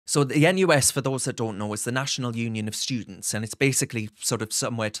So the NUS, for those that don't know, is the National Union of Students, and it's basically sort of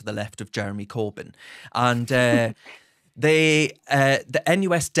somewhere to the left of Jeremy Corbyn. And the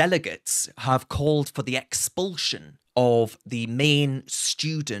NUS delegates have called for the expulsion of the main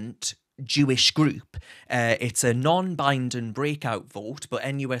student Jewish group. It's a non-binding breakout vote, but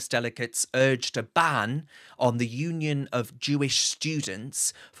NUS delegates urged a ban on the Union of Jewish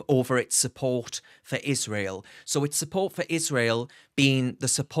Students over its support for Israel. So its support for Israel being the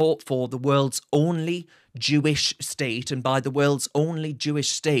support for the world's only Jewish state, and by the world's only Jewish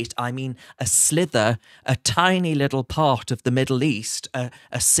state, I mean a slither, a tiny little part of the Middle East, a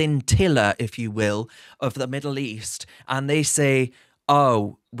scintilla, if you will, of the Middle East. And they say,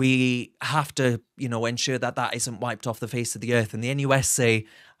 oh, we have to, ensure that that isn't wiped off the face of the earth. And the NUS say,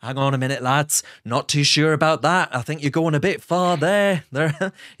 hang on a minute, lads, not too sure about that. I think you're going a bit far there.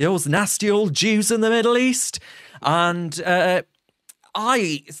 There, those nasty old Jews in the Middle East. And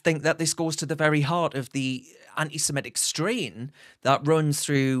I think that this goes to the very heart of the anti-Semitic strain that runs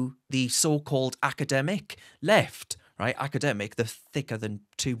through the so-called academic left, right? Academic, the thicker than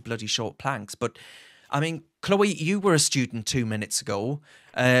two bloody short planks. But I mean, Chloe, you were a student 2 minutes ago.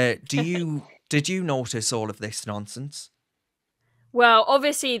 Did you notice all of this nonsense? Well,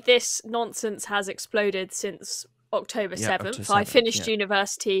 obviously this nonsense has exploded since October 7th. I finished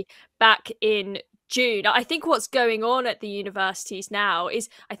university back in June. I think what's going on at the universities now is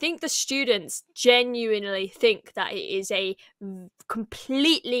I think the students genuinely think that it is a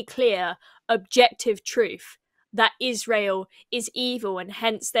completely clear, objective truth that Israel is evil, and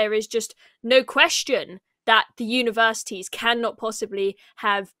hence there is just no question that the universities cannot possibly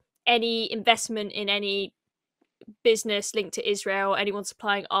have any investment in any business linked to Israel, anyone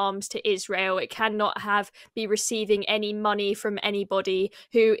supplying arms to Israel. It cannot be receiving any money from anybody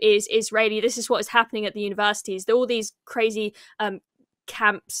who is Israeli. This is what is happening at the universities. There are all these crazy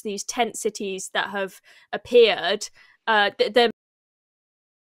camps, these tent cities that have appeared. They're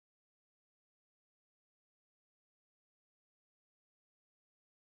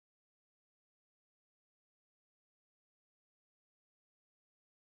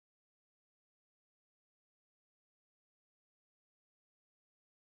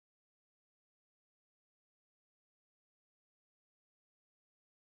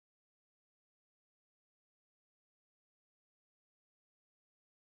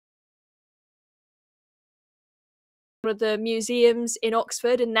one of the museums in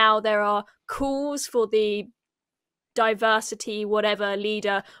Oxford, and now there are calls for the diversity whatever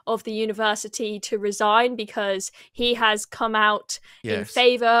leader of the university to resign because he has come out in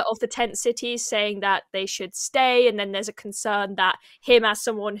favor of the tent cities, saying that they should stay. And then there's a concern that him, as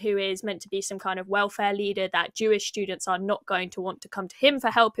someone who is meant to be some kind of welfare leader, that Jewish students are not going to want to come to him for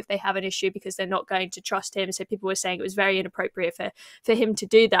help if they have an issue because they're not going to trust him. So people were saying it was very inappropriate for him to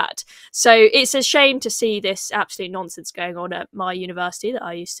do that. So it's a shame to see this absolute nonsense going on at my university that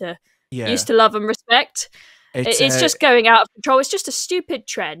I used to love and respect. It's just going out of control. It's just a stupid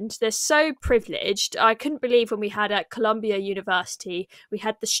trend. They're so privileged. I couldn't believe when we had at Columbia University, we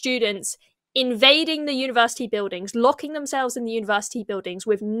had the students invading the university buildings, locking themselves in the university buildings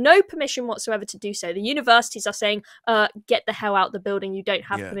with no permission whatsoever to do so. The universities are saying, get the hell out of the building. You don't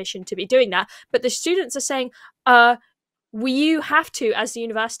have permission to be doing that. But the students are saying, you have to, as the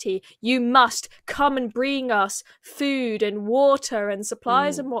university, you must come and bring us food and water and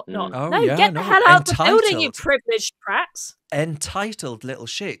supplies and whatnot. Get the hell out of the building, you privileged brats. Entitled little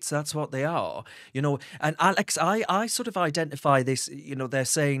shits, that's what they are. And Alex, I sort of identify this, they're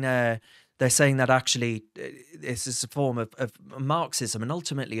saying that actually this is a form of Marxism, and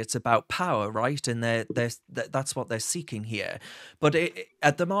ultimately it's about power, right? And that's what they're seeking here. But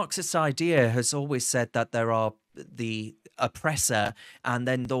the Marxist idea has always said that there are the oppressor and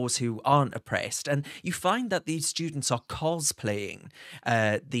then those who aren't oppressed. And you find that these students are cosplaying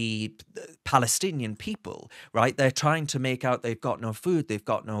the Palestinian people, right? They're trying to make out they've got no food, they've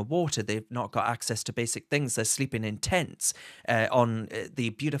got no water, they've not got access to basic things. They're sleeping in tents on the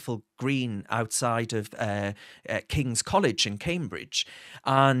beautiful green outside of King's College in Cambridge.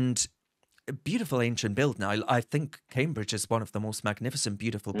 And beautiful ancient building. I think Cambridge is one of the most magnificent,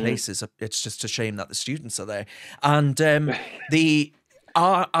 beautiful places. It's just a shame that the students are there. And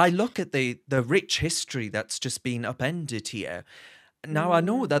I look at the rich history that's just been upended here. Now, I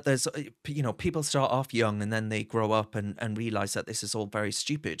know that there's, people start off young and then they grow up and realize that this is all very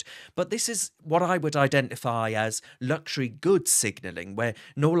stupid. But this is what I would identify as luxury goods signaling, where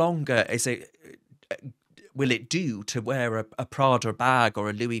no longer is it will it do to wear a Prada bag or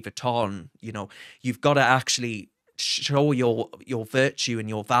a Louis Vuitton. You've got to actually show your virtue and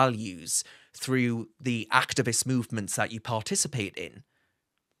your values through the activist movements that you participate in.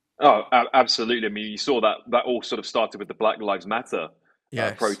 Oh, absolutely. I mean, you saw that all sort of started with the Black Lives Matter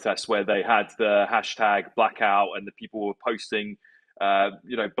Yes. protests, where they had the hashtag blackout, and the people were posting,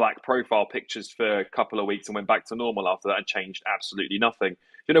 black profile pictures for a couple of weeks and went back to normal after that and changed absolutely nothing.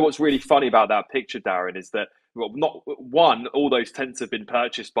 You know what's really funny about that picture, Darren, is that, well, not one, all those tents have been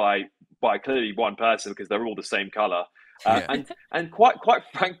purchased by clearly one person because they're all the same color, Yeah. and quite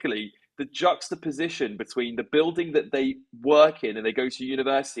frankly, the juxtaposition between the building that they work in and they go to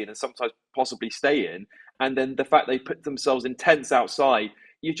university in and sometimes possibly stay in, and then the fact they put themselves in tents outside,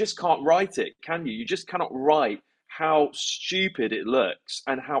 you just can't write it, can you? You just cannot write how stupid it looks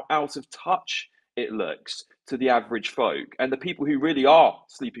and how out of touch it looks to the average folk and the people who really are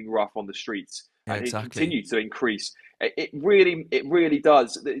sleeping rough on the streets Yeah, and it exactly. continue to increase. It really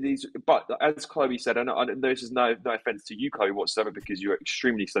does. These, but as Chloe said, and this is no offense to you, Chloe, whatsoever, because you're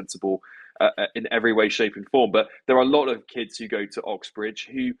extremely sensible in every way, shape, and form. But there are a lot of kids who go to Oxbridge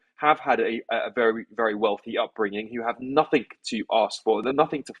who have had a very, very wealthy upbringing, who have nothing to ask for, they're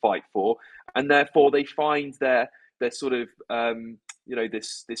nothing to fight for, and therefore they find their sort of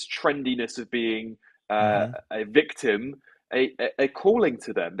this trendiness of being Hmm. a victim a calling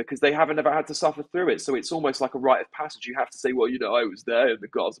to them because they haven't ever had to suffer through it. So it's almost like a rite of passage. You have to say, well, I was there in the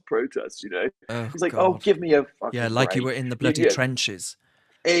Gaza protests. Oh It's like, oh, God. give me a Yeah, fucking like you break. were in the You, bloody you, trenches.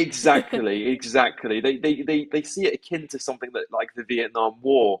 exactly. They see it akin to something that like the Vietnam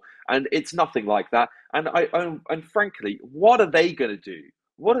War, and it's nothing like that. And frankly, what are they going to do?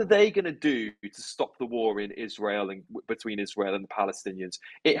 What are they going to do to stop the war in Israel and between Israel and the Palestinians?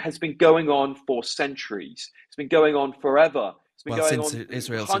 It has been going on for centuries. It's been going on forever. It's been Well, going since on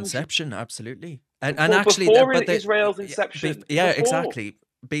Israel's hundred inception, absolutely, and before actually, before but they, Israel's inception. yeah, Before, exactly,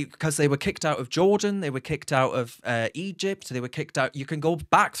 because they were kicked out of Jordan, they were kicked out of Egypt, they were kicked out. You can go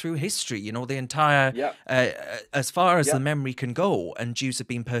back through history, the entire, yeah, as far as the yeah. memory can go, and Jews have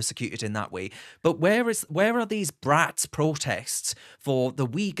been persecuted in that way. But where are these brats protests for the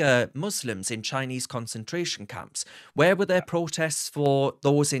Uyghur Muslims in Chinese concentration camps? Where were there protests for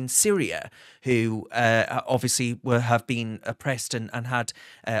those in Syria who obviously have been oppressed and had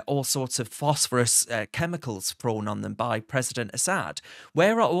all sorts of phosphorus chemicals thrown on them by President Assad?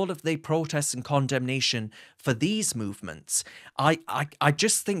 Where are all of the protests and condemnation for these movements? I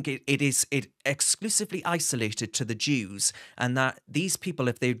just think it is exclusively isolated to the Jews, and that these people,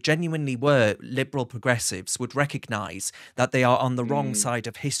 if they genuinely were liberal progressives, would recognise that they are on the wrong Mm. side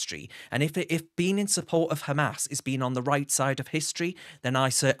of history. And if being in support of Hamas is being on the right side of history, then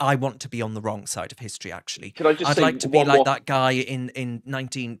I want to be on the wrong side of history. Actually, Can I just I'd say like to be one like more? that guy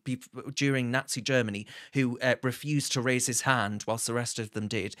during Nazi Germany who refused to raise his hand whilst the rest of them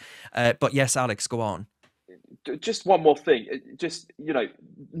did. But yes, Alex, go on. Just one more thing. Just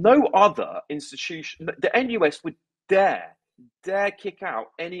no other institution, the NUS would dare kick out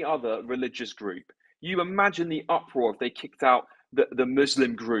any other religious group. You imagine the uproar if they kicked out the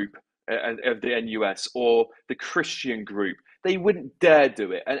Muslim group of the NUS or the Christian group. They wouldn't dare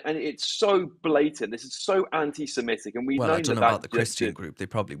do it, and it's so blatant. This is so anti-Semitic, and we've Well, I known don't know about the Christian group. They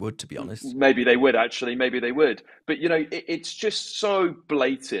probably would, to be honest. maybe they would actually, maybe they would, but it's just so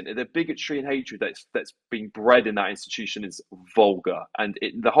blatant. The bigotry and hatred that's being bred in that institution is vulgar, and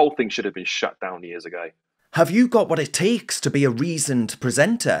the whole thing should have been shut down years ago. Have you got what it takes to be a reasoned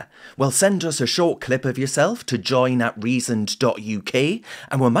presenter? Well, send us a short clip of yourself to join@reasoned.uk,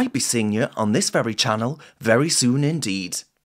 and we might be seeing you on this very channel very soon indeed.